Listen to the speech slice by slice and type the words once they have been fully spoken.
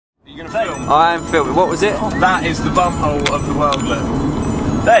You're going to film? I am filming. What was it? That is the bumhole of the world, look.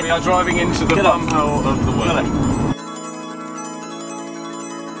 We are driving into the bumhole of the world.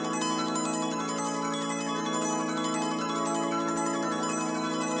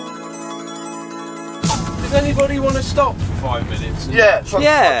 Does anybody want to stop for 5 minutes? Yeah, so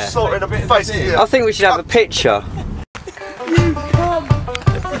yeah. Sorting a bit face here. I think we should have a picture.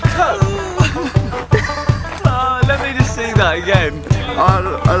 Oh, let me just see that again.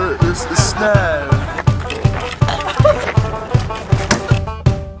 The snare.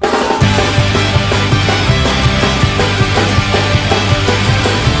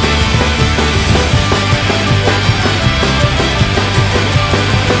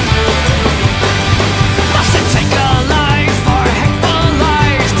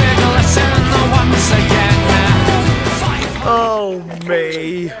 Oh,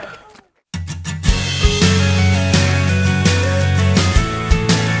 me.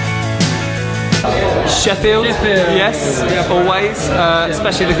 Sheffield, yes, always.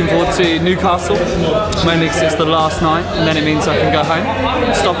 Especially looking forward to Newcastle, mainly because it's the last night, and then it means I can go home,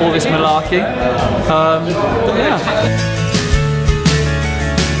 stop all this malarkey. But yeah.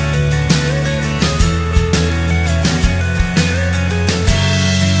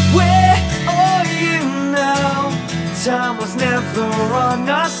 Time was never on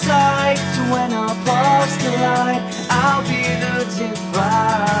our side. So when I pass the line, I'll be the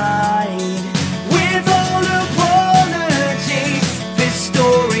divide. With all apologies, this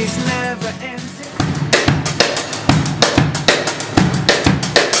story's never ending.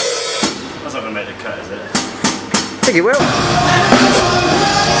 That's not going to make the cut, is it? I think it will.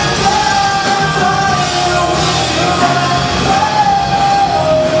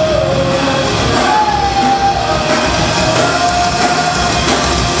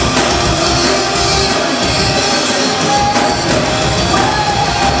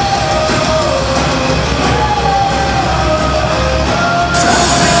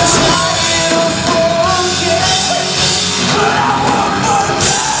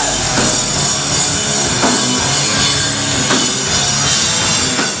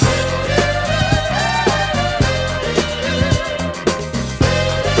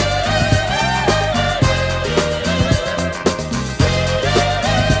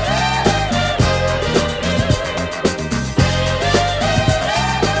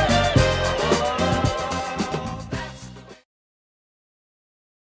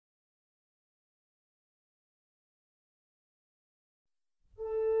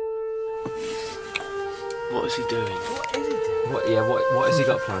 What is he doing? What has he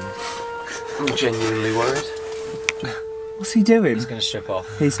got planned? I'm genuinely worried. What's he doing? He's going to strip off.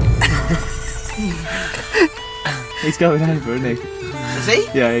 He's going over, isn't he? Is he?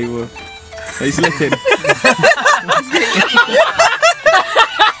 Yeah, he will. He's licking.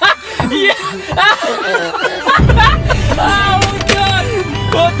 Oh my god!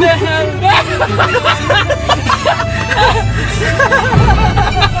 What the hell?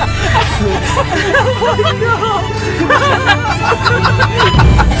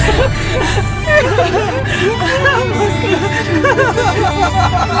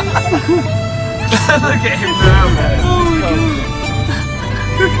 Look at him now, man. Oh my god.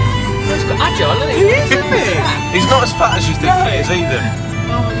 He's got agile, isn't he? He is, isn't he? He's not as fat as you think he is either.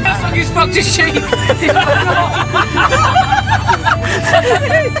 That's like he's fucked his sheep.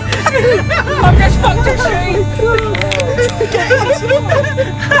 I've just fucked his sheep.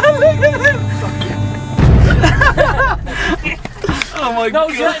 Oh my god.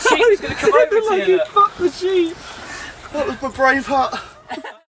 No, that sheep's going to come over to you. Fuck the sheep. That was my brave heart.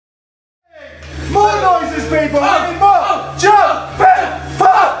 More noises, people! More! Jump!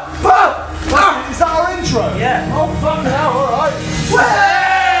 Is that our intro? Yeah. Oh, fuck hell, alright.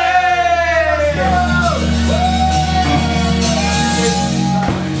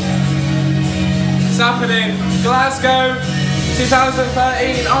 It's happening. Glasgow,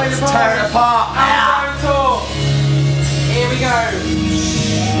 2013. Isle of Tear it apart. Ourzone tour. Here we go.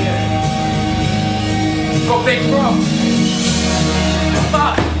 Got big frost.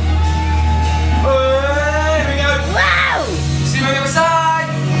 Fuck. Here we go. Wow. See you on the other side.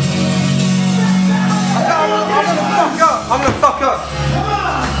 I'm gonna fuck up. I'm gonna fuck up.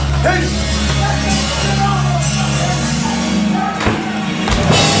 Peace.